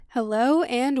Hello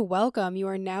and welcome. You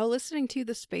are now listening to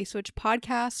the Space Witch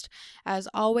podcast. As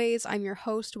always, I'm your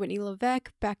host, Whitney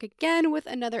Levesque, back again with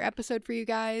another episode for you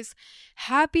guys.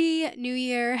 Happy New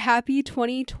Year. Happy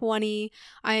 2020.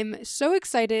 I'm so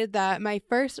excited that my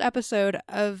first episode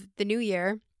of the new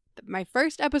year, my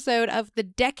first episode of the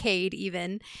decade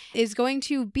even, is going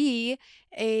to be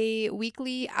a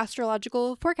weekly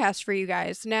astrological forecast for you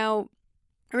guys. Now,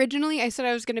 originally I said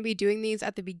I was going to be doing these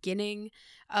at the beginning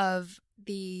of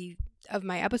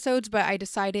my episodes, but I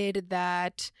decided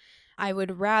that I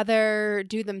would rather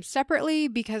do them separately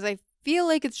because I feel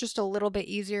like it's just a little bit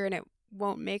easier and it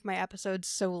won't make my episodes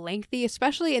so lengthy,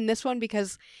 especially in this one,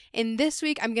 because in this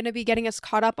week I'm going to be getting us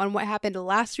caught up on what happened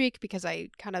last week because I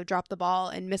kind of dropped the ball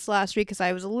and missed last week because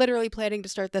I was literally planning to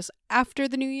start this after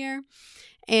the new year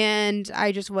and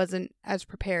I just wasn't as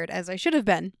prepared as I should have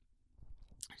been.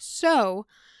 So,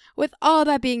 with all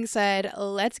that being said,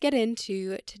 let's get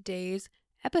into today's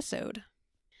episode.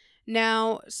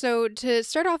 Now, so to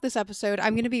start off this episode,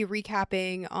 I'm going to be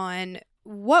recapping on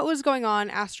what was going on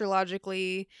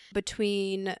astrologically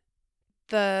between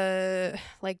the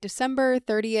December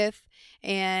 30th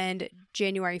and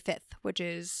January 5th, which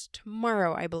is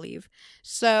tomorrow, I believe.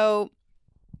 So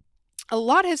a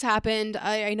lot has happened.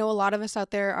 I know a lot of us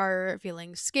out there are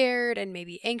feeling scared and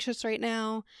maybe anxious right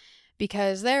now,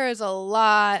 because there is a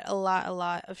lot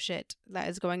of shit that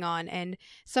is going on. And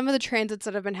some of the transits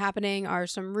that have been happening are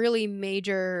some really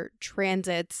major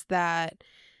transits that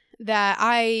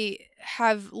I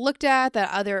have looked at,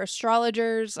 that other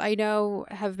astrologers I know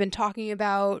have been talking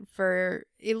about for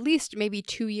at least maybe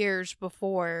 2 years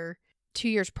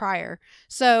prior.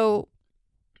 So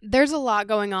there's a lot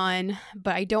going on,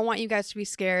 but I don't want you guys to be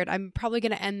scared. I'm probably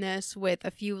going to end this with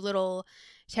a few little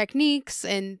techniques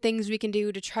and things we can do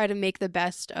to try to make the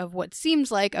best of what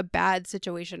seems like a bad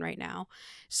situation right now.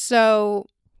 So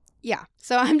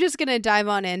I'm just going to dive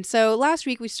on in. So last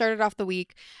week we started off the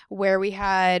week where we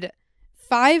had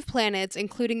 5 planets,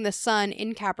 including the sun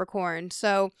in Capricorn.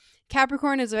 So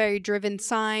Capricorn is a very driven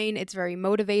sign. It's very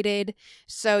motivated.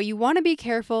 So you want to be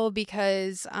careful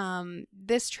because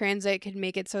this transit could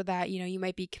make it so that, you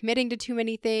might be committing to too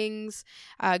many things,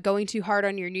 going too hard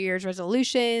on your New Year's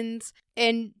resolutions.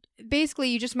 And basically,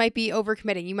 you just might be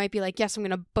overcommitting. You might be like, yes, I'm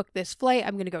going to book this flight.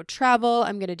 I'm going to go travel.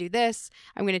 I'm going to do this.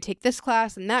 I'm going to take this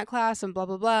class and that class and blah,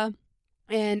 blah, blah.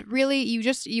 And really,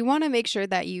 you want to make sure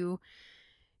that you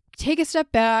take a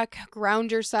step back,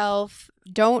 ground yourself,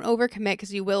 don't overcommit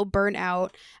because you will burn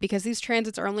out, because these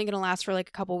transits are only going to last for like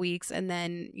a couple weeks. And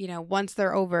then, once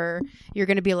they're over, you're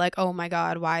going to be like, oh my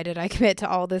God, why did I commit to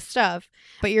all this stuff?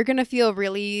 But you're going to feel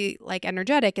really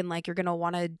energetic and you're going to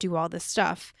want to do all this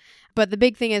stuff. But the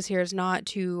big thing is not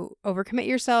to overcommit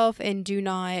yourself and do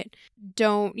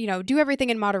everything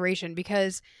in moderation,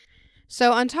 because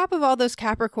so on top of all those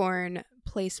Capricorn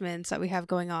placements that we have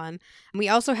going on, we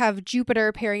also have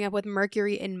Jupiter pairing up with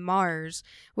Mercury and Mars,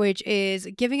 which is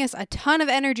giving us a ton of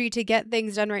energy to get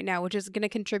things done right now, which is going to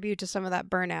contribute to some of that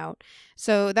burnout.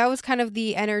 So that was kind of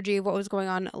the energy of what was going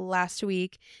on last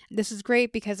week. This is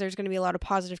great because there's going to be a lot of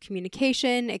positive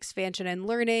communication, expansion, and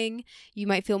learning. You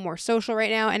might feel more social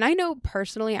right now. And I know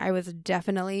personally, I was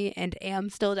definitely and am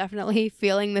still definitely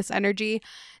feeling this energy.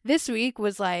 This week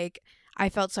was I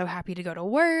felt so happy to go to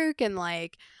work, and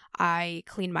I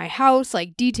cleaned my house,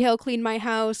 detail cleaned my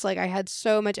house. I had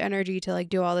so much energy to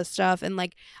do all this stuff. And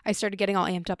I started getting all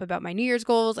amped up about my New Year's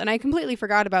goals, and I completely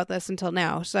forgot about this until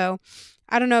now. So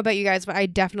I don't know about you guys, but I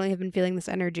definitely have been feeling this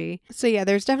energy. So yeah,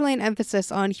 there's definitely an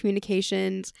emphasis on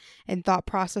communications and thought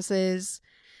processes.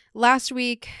 Last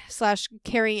week /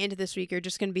 carrying into this week, you're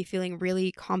just going to be feeling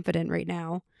really confident right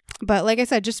now. But like I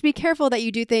said, just be careful that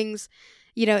you do things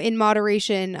in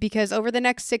moderation, because over the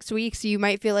next 6 weeks, you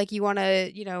might feel like you want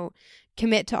to,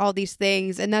 commit to all these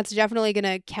things, and that's definitely going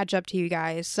to catch up to you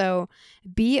guys. So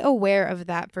be aware of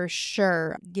that for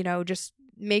sure. Just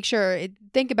make sure,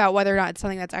 think about whether or not it's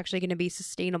something that's actually going to be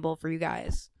sustainable for you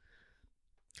guys.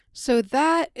 So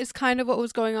that is kind of what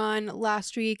was going on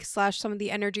last week / some of the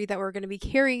energy that we're going to be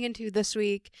carrying into this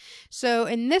week. So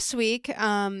in this week,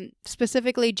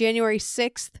 specifically January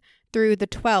 6th through the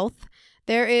 12th,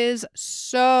 there is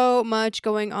so much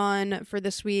going on for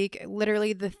this week.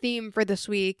 Literally, the theme for this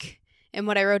week and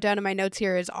what I wrote down in my notes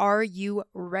here is, are you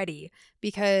ready?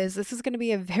 Because this is going to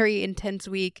be a very intense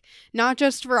week, not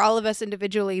just for all of us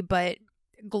individually, but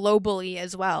globally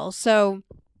as well. So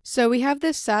we have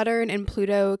this Saturn and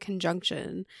Pluto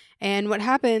conjunction. And what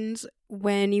happens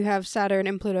when you have Saturn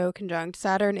and Pluto conjunct?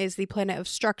 Saturn is the planet of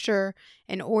structure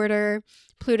and order.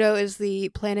 Pluto is the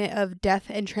planet of death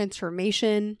and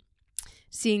transformation,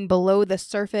 seeing below the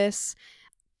surface.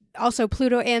 Also,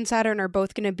 Pluto and Saturn are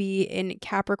both going to be in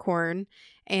Capricorn,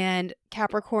 and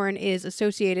Capricorn is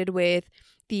associated with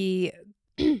the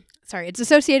it's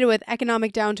associated with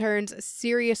economic downturns,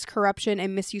 serious corruption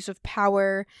and misuse of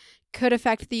power, could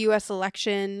affect the US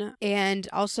election, and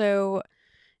also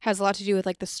has a lot to do with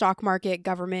like the stock market,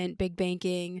 government, big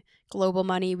banking, global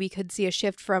money. We could see a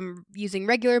shift from using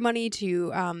regular money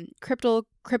to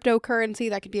cryptocurrency.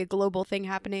 That could be a global thing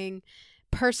happening.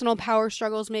 Personal power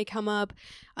struggles may come up.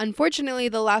 Unfortunately,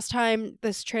 the last time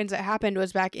this transit happened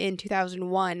was back in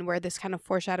 2001, where this kind of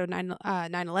foreshadowed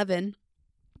 9/11.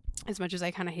 As much as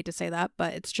I kind of hate to say that,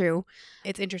 but it's true.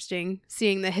 It's interesting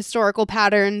seeing the historical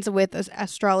patterns with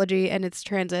astrology and its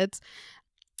transits.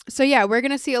 So yeah, we're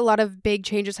going to see a lot of big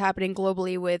changes happening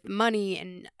globally with money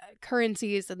and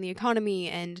currencies and the economy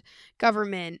and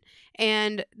government.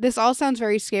 And this all sounds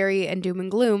very scary and doom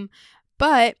and gloom,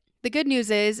 but the good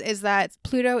news is that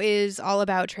Pluto is all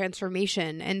about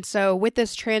transformation. And so with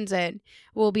this transit,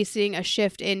 we'll be seeing a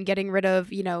shift in getting rid of,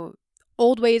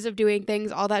 old ways of doing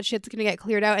things. All that shit's going to get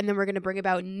cleared out, and then we're going to bring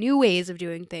about new ways of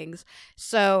doing things.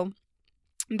 So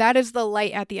that is the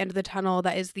light at the end of the tunnel.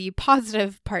 That is the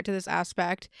positive part to this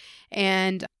aspect.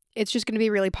 And it's just going to be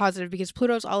really positive because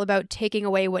Pluto is all about taking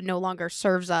away what no longer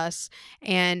serves us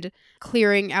and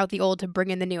clearing out the old to bring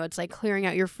in the new. It's like clearing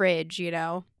out your fridge,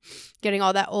 getting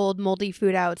all that old moldy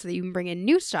food out so that you can bring in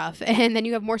new stuff, and then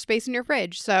you have more space in your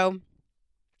fridge. So,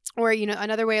 or,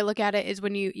 another way I look at it is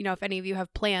when if any of you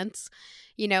have plants,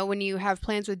 when you have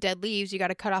plants with dead leaves, you got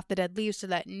to cut off the dead leaves so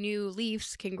that new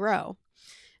leaves can grow.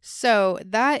 So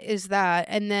that is that.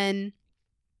 And then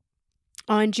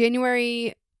on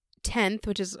January 10th,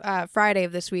 which is Friday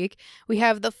of this week, we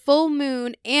have the full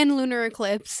moon and lunar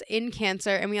eclipse in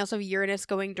Cancer, and we also have Uranus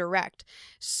going direct.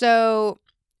 So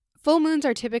full moons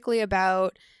are typically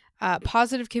about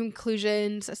positive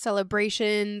conclusions,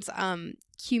 celebrations,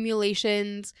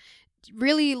 accumulations,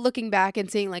 really looking back and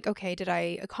seeing like, okay, did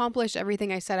I accomplish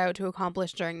everything I set out to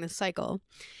accomplish during this cycle?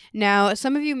 Now,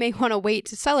 some of you may want to wait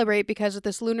to celebrate because with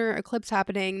this lunar eclipse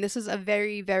happening, this is a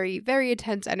very, very, very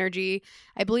intense energy.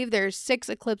 I believe there's 6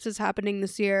 eclipses happening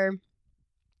this year,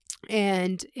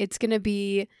 and it's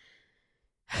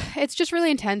just really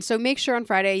intense. So make sure on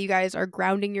Friday you guys are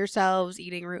grounding yourselves,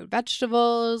 eating root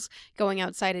vegetables, going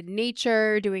outside in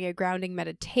nature, doing a grounding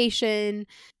meditation,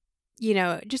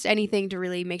 just anything to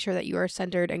really make sure that you are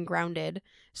centered and grounded.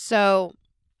 So,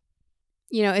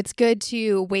 it's good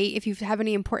to wait. If you have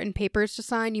any important papers to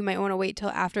sign, you might want to wait till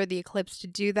after the eclipse to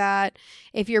do that.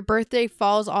 If your birthday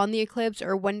falls on the eclipse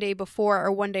or one day before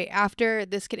or one day after,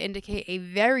 this could indicate a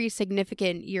very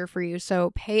significant year for you.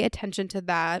 So pay attention to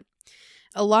that.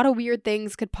 A lot of weird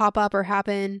things could pop up or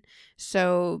happen.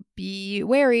 So be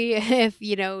wary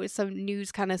if, some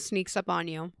news kind of sneaks up on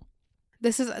you.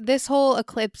 This whole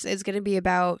eclipse is going to be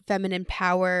about feminine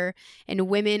power, and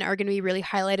women are going to be really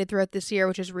highlighted throughout this year,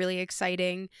 which is really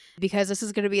exciting because this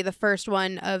is going to be the first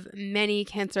one of many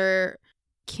Cancer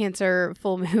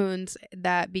full moons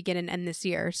that begin and end this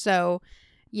year. So,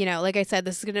 like I said,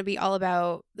 this year is going to be all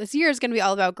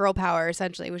about girl power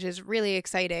essentially, which is really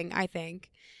exciting, I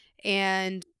think.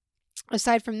 And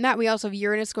aside from that, we also have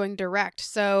Uranus going direct.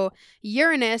 So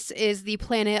Uranus is the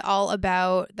planet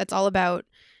that's all about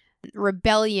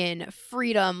rebellion,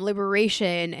 freedom,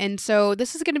 liberation. And so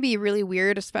this is going to be really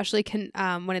weird, especially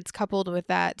when it's coupled with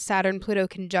that Saturn-Pluto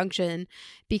conjunction,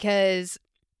 because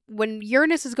when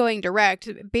Uranus is going direct,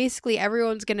 basically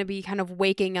everyone's going to be kind of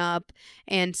waking up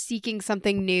and seeking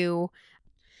something new.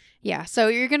 Yeah, so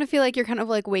you're going to feel like you're kind of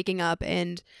like waking up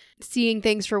and seeing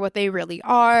things for what they really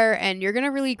are, and you're going to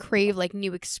really crave like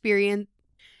new experience.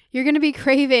 You're going to be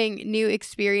craving new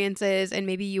experiences, and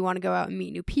maybe you want to go out and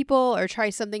meet new people or try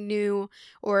something new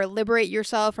or liberate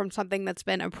yourself from something that's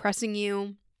been oppressing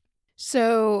you.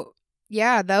 So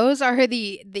yeah, those are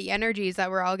the energies that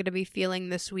we're all going to be feeling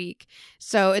this week.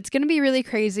 So it's going to be really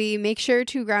crazy. Make sure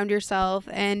to ground yourself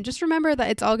and just remember that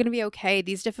it's all going to be okay.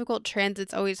 These difficult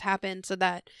transits always happen so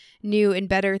that new and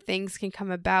better things can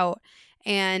come about.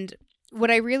 And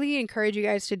what I really encourage you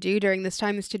guys to do during this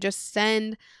time is to just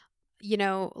send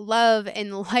love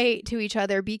and light to each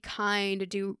other. Be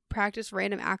kind, practice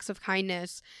random acts of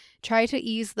kindness, try to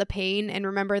ease the pain, and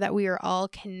remember that we are all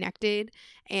connected,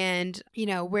 and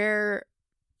we're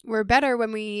better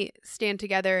when we stand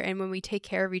together and when we take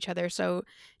care of each other. So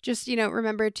just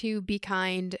remember to be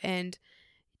kind and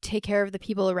take care of the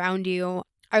people around you.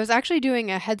 I was actually doing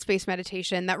a headspace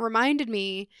meditation that reminded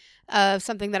me of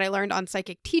something that I learned on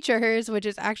Psychic Teachers, which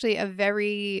is actually a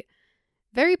very,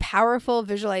 very powerful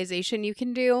visualization you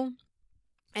can do.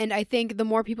 And I think the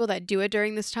more people that do it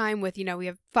during this time with, we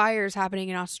have fires happening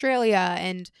in Australia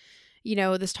and,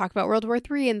 this talk about World War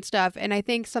III and stuff. And I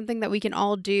think something that we can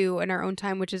all do in our own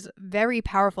time, which is very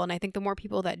powerful. And I think the more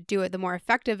people that do it, the more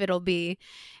effective it'll be.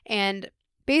 And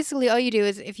basically all you do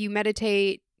is if you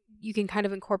meditate, you can kind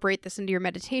of incorporate this into your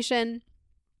meditation.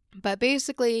 But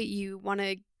basically you want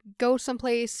to go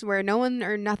someplace where no one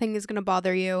or nothing is going to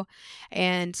bother you,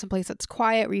 and someplace that's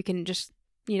quiet where you can just,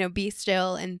 be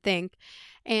still and think.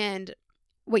 And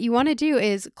what you want to do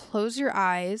is close your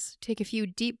eyes, take a few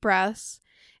deep breaths,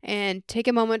 and take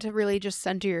a moment to really just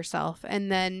center yourself.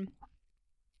 And then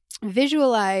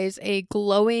visualize a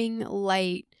glowing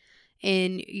light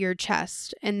in your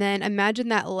chest. And then imagine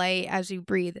that light as you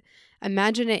breathe.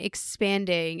 Imagine it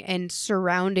expanding and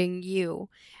surrounding you.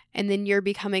 And then you're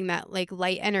becoming that like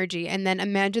light energy. And then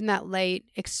imagine that light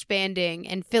expanding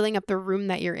and filling up the room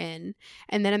that you're in.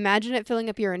 And then imagine it filling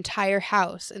up your entire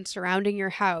house and surrounding your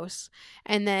house.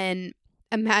 And then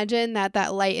imagine that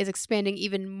that light is expanding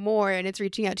even more and it's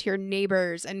reaching out to your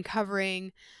neighbors and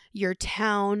covering your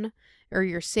town or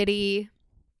your city.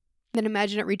 Then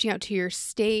imagine it reaching out to your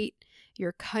state,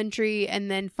 your country,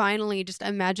 and then finally just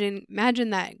imagine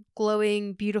that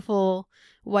glowing, beautiful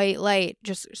white light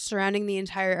just surrounding the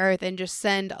entire earth, and just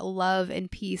send love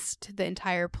and peace to the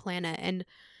entire planet. And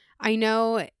I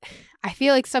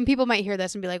feel like some people might hear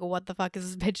this and be like, what the fuck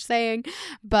is this bitch saying?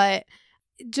 But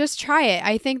just try it.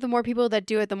 I think the more people that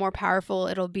do it, the more powerful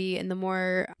it'll be, and the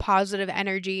more positive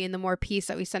energy and the more peace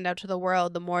that we send out to the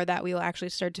world, the more that we will actually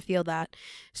start to feel that.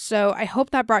 So I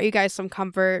hope that brought you guys some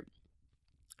comfort.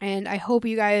 And I hope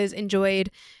you guys enjoyed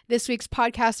this week's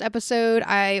podcast episode.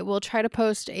 I will try to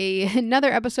post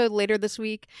another episode later this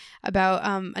week about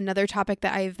another topic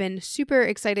that I've been super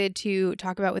excited to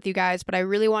talk about with you guys. But I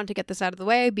really want to get this out of the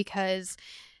way because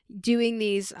doing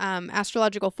these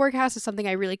astrological forecasts is something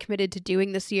I really committed to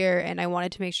doing this year. And I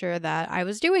wanted to make sure that I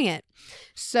was doing it.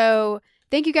 So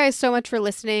thank you guys so much for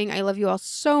listening. I love you all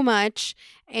so much.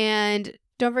 And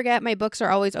don't forget, my books are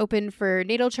always open for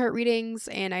natal chart readings,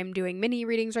 and I'm doing mini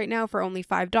readings right now for only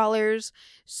 $5.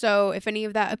 So if any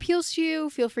of that appeals to you,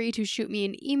 feel free to shoot me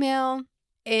an email,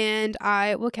 and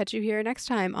I will catch you here next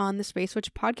time on the Space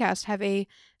Witch podcast. Have a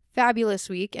fabulous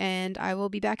week, and I will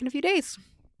be back in a few days.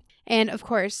 And of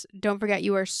course, don't forget,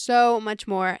 you are so much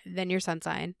more than your sun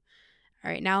sign.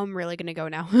 All right, now I'm really going to go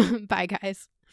now. Bye, guys.